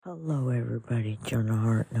Hello, everybody. Jonah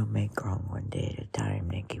Hart, no make wrong one day at a time.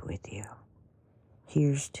 Nikki with you.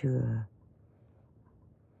 Here's to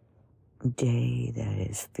a day that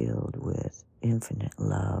is filled with infinite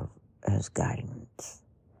love as guidance.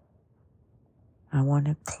 I want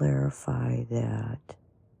to clarify that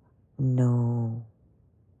no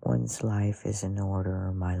one's life is in order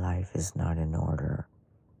or my life is not in order.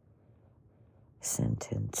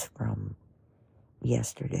 Sentence from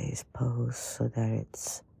yesterday's post so that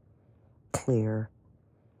it's clear.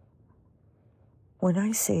 When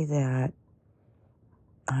I say that,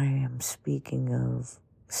 I am speaking of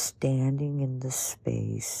standing in the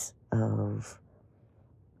space of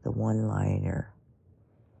the one-liner,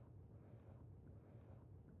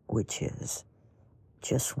 which is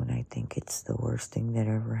just when I think it's the worst thing that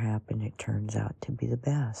ever happened, it turns out to be the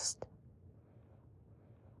best.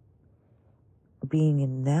 Being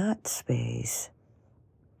in that space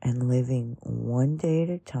and living one day at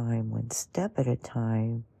a time, one step at a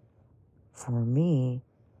time, for me,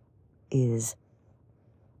 is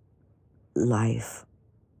life,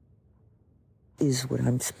 is what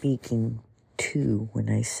I'm speaking to when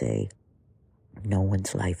I say no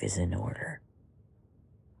one's life is in order.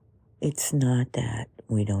 It's not that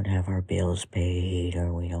we don't have our bills paid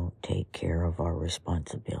or we don't take care of our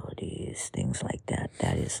responsibilities, things like that.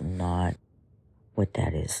 That is not what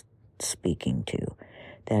that is speaking to.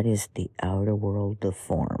 That is the outer world, the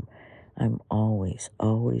form. I'm always,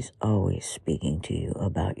 always, always speaking to you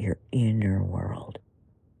about your inner world,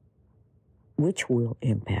 which will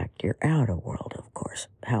impact your outer world, of course.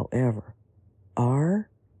 However, our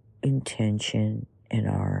intention and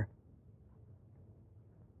our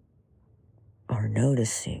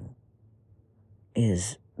noticing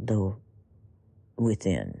is the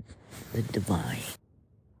within, the divine,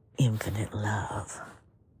 infinite love.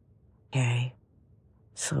 Okay?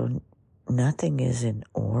 So nothing is in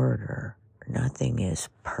order. Nothing is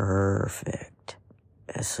perfect.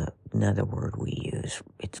 That's another word we use.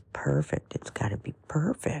 It's perfect. It's got to be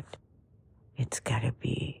perfect. It's got to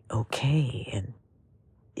be okay. And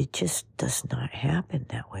it just does not happen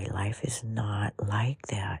that way. Life is not like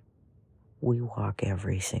that. We walk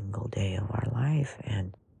every single day of our life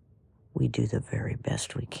and we do the very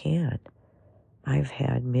best we can. I've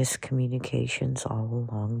had miscommunications all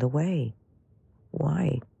along the way.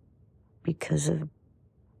 Why? Because of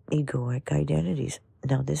egoic identities.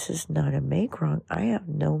 Now, this is not a make wrong. I have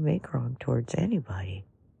no make wrong towards anybody.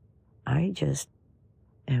 I just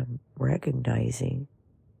am recognizing,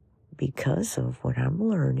 because of what I'm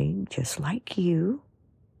learning, just like you,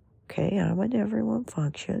 okay, I'm an everyone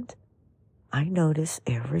functions. I notice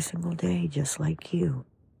every single day, just like you.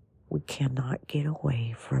 We cannot get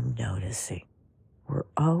away from noticing. We're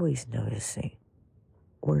always noticing.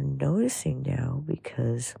 We're noticing now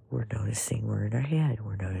because we're noticing we're in our head.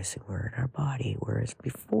 We're noticing we're in our body. Whereas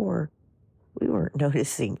before, we weren't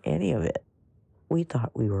noticing any of it. We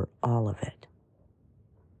thought we were all of it.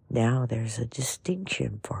 Now there's a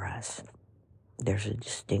distinction for us. There's a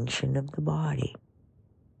distinction of the body.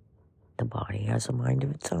 The body has a mind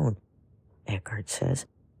of its own. Eckhart says,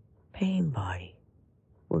 pain body.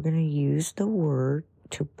 We're going to use the word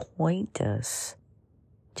to point us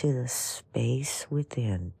to the space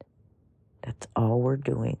within. That's all we're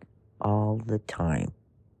doing all the time.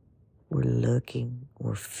 We're looking,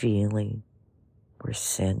 we're feeling, we're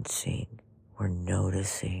sensing, we're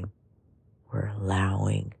noticing, we're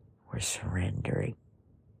allowing, we're surrendering.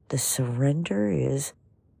 The surrender is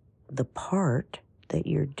the part that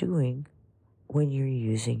you're doing when you're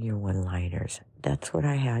using your one-liners. That's what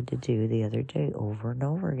I had to do the other day over and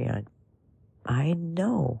over again. I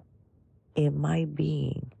know in my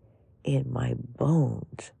being, in my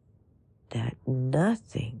bones, that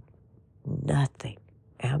nothing,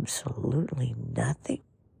 absolutely nothing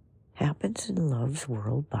happens in love's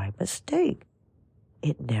world by mistake.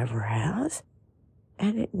 It never has,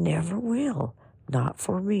 and it never will. Not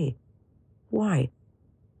for me. Why?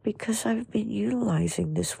 Because I've been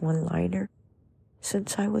utilizing this one-liner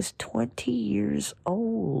since I was 20 years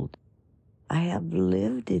old. I have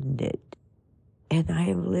lived in it, and I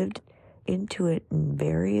have lived into it in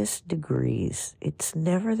various degrees. It's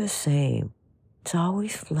never the same. It's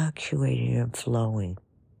always fluctuating and flowing.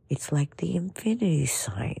 It's like the infinity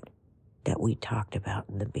sign that we talked about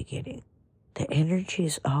in the beginning. The energy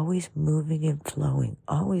is always moving and flowing,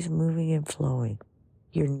 always moving and flowing.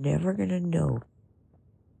 You're never going to know.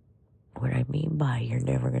 What I mean by you're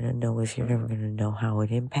never going to know is you're never going to know how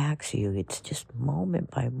it impacts you. It's just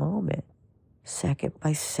moment by moment, second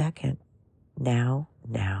by second. Now,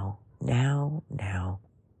 now, now, now,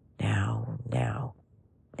 now, now,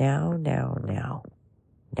 now, now, now,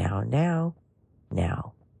 now, now,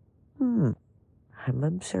 now. I'm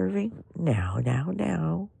observing now.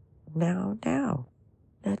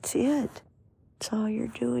 That's it. That's all you're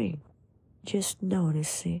doing. Just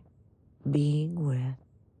noticing, being with,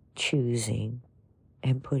 choosing,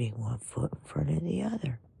 and putting one foot in front of the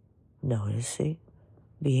other. Noticing,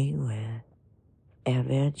 being with,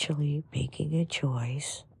 eventually making a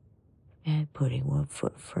choice, and putting one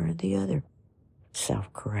foot in front of the other.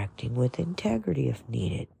 Self-correcting with integrity if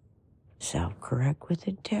needed. Self-correct with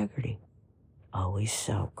integrity. Always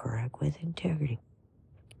self-correct with integrity.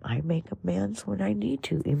 I make amends when I need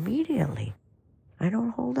to, immediately. I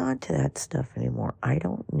don't hold on to that stuff anymore. I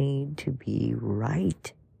don't need to be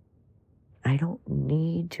right. I don't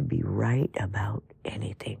need to be right about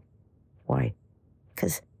anything. Why?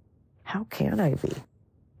 Because how can I be?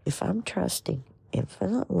 If I'm trusting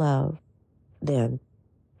infinite love, then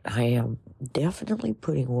I am definitely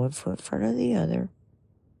putting one foot in front of the other.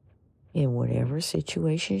 In whatever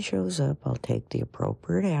situation shows up, I'll take the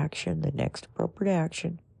appropriate action, the next appropriate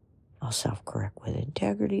action. I'll self-correct with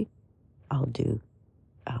integrity. I'll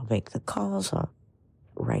make the calls. I'll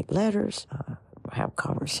write letters, have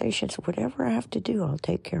conversations. Whatever I have to do, I'll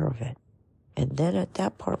take care of it. And then at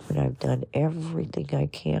that part, when I've done everything I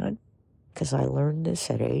can, because I learned this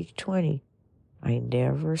at age 20, I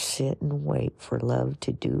never sit and wait for love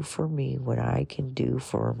to do for me what I can do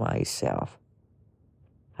for myself.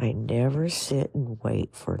 I never sit and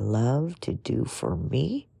wait for love to do for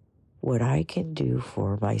me what I can do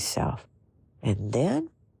for myself. And then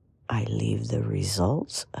I leave the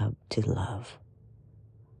results up to love.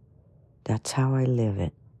 That's how I live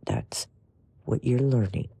it. That's what you're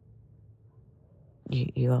learning.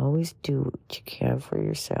 You always do what you can for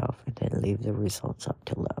yourself and then leave the results up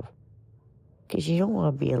to love. Because you don't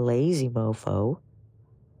want to be a lazy mofo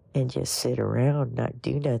and just sit around, not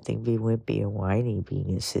do nothing, be wimpy and whiny,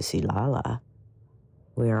 being a sissy lala.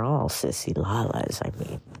 We're all sissy lalas. I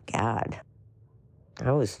mean, God,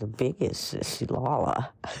 I was the biggest sissy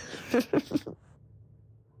lala.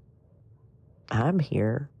 I'm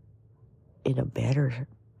here in a better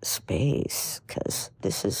space because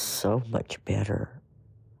this is so much better.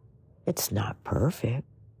 It's not perfect.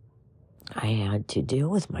 I had to deal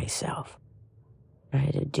with myself. I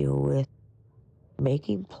had to deal with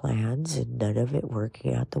making plans and none of it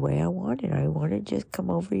working out the way I wanted. I wanted to just come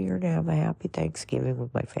over here and have a happy Thanksgiving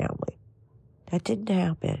with my family. That didn't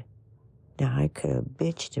happen. Now, I could have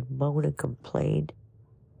bitched and moaned and complained.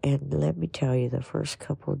 And let me tell you, the first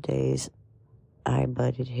couple of days, I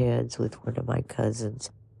butted heads with one of my cousins,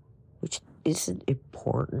 which isn't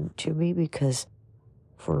important to me because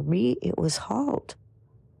for me, it was halt.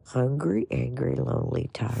 Hungry, angry, lonely,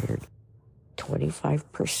 tired.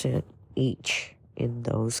 25% each in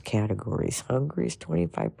those categories. Hungry is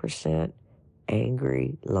 25%,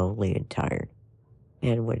 angry, lonely, and tired.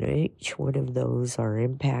 And when each one of those are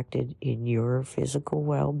impacted in your physical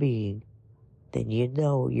well-being, then you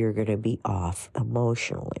know you're going to be off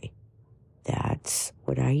emotionally. That's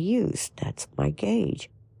what I use. That's my gauge.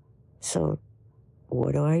 So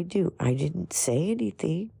what do? I didn't say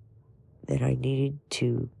anything that I needed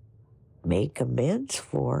to make amends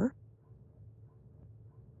for.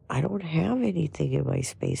 I don't have anything in my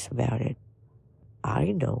space about it.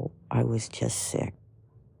 I know I was just sick.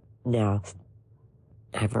 Now,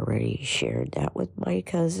 I've already shared that with my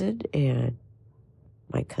cousin, and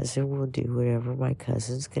my cousin will do whatever my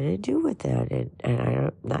cousin's going to do with that. And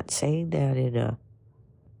I'm not saying that in a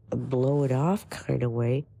blow it off kind of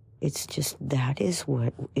way. It's just that is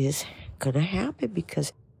what is going to happen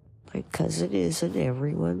because my cousin isn't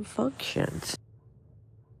everyone functions.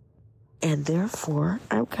 And therefore,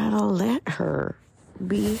 I've got to let her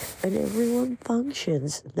be an everyone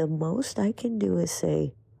functions. The most I can do is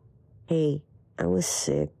say, hey, I was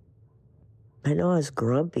sick. I know I was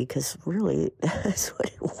grumpy because really that's what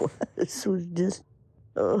it was. It was just,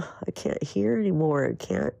 I can't hear anymore.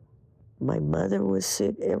 My mother was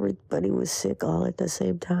sick. Everybody was sick all at the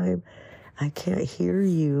same time. I can't hear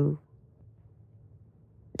you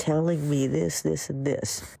telling me this, and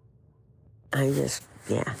this.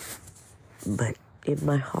 But in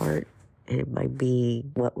my heart and in my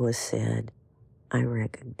being, what was said, I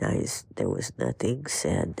recognized there was nothing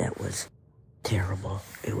said that was terrible.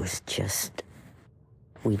 It was just,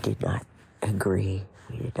 we did not agree.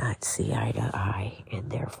 We did not see eye to eye, and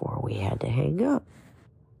therefore we had to hang up.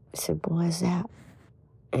 Simple as that.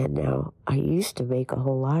 And now, I used to make a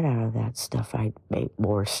whole lot out of that stuff. I'd make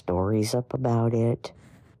more stories up about it.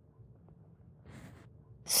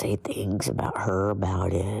 Say things about her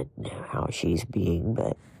about it, how she's being,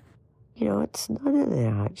 but It's none of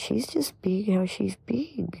that. She's just being how she's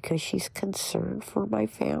being because she's concerned for my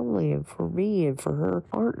family and for me and for her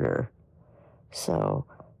partner. So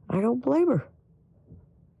I don't blame her.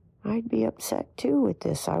 I'd be upset too with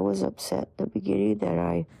this. I was upset in the beginning that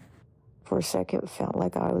I, for a second, felt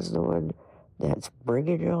like I was the one that's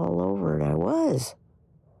bringing it all over, and I was.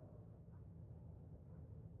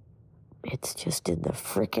 It's just in the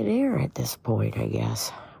frickin' air at this point, I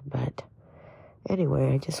guess. But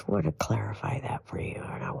anyway, I just want to clarify that for you,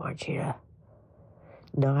 and I want you to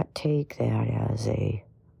not take that as that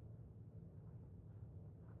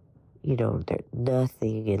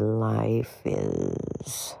nothing in life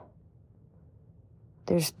is...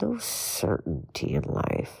 There's no certainty in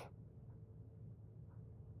life.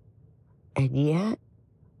 And yet,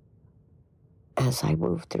 as I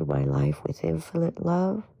move through my life with infinite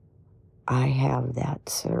love, I have that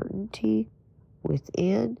certainty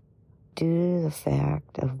within due to the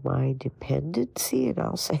fact of my dependency, and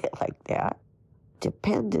I'll say it like that,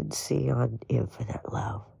 dependency on infinite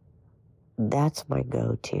love. That's my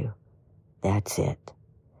go-to. That's it.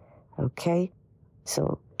 Okay?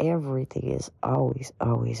 So everything is always,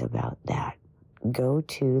 always about that. Go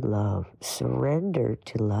to love. Surrender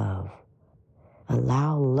to love.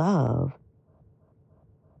 Allow love.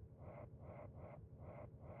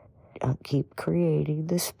 Keep creating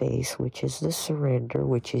the space, which is the surrender,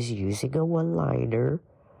 which is using a one-liner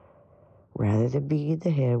rather than being in the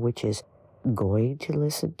head, which is going to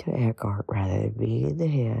listen to Eckhart rather than being in the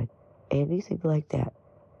head. Anything like that.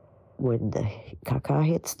 When the caca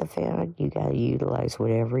hits the fan, you got to utilize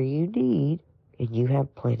whatever you need, and you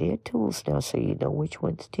have plenty of tools now so you know which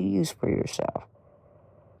ones to use for yourself.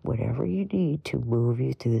 Whatever you need to move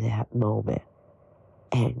you through that moment.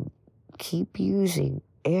 And keep using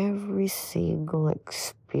every single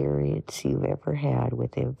experience you've ever had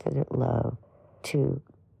with infinite love to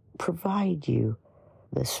provide you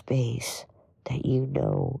the space that you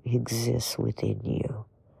know exists within you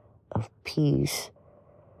of peace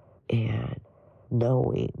and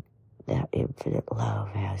knowing that infinite love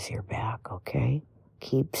has your back, okay?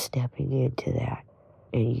 Keep stepping into that.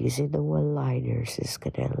 And using the one-liners is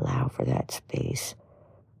going to allow for that space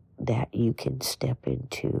that you can step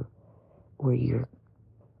into where you're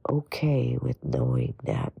okay with knowing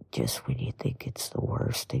that just when you think it's the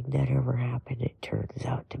worst thing that ever happened, it turns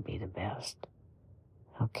out to be the best.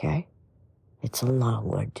 Okay? It's a long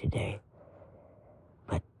one today,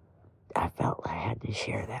 but I felt I had to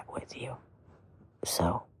share that with you.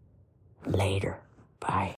 So, later. Bye.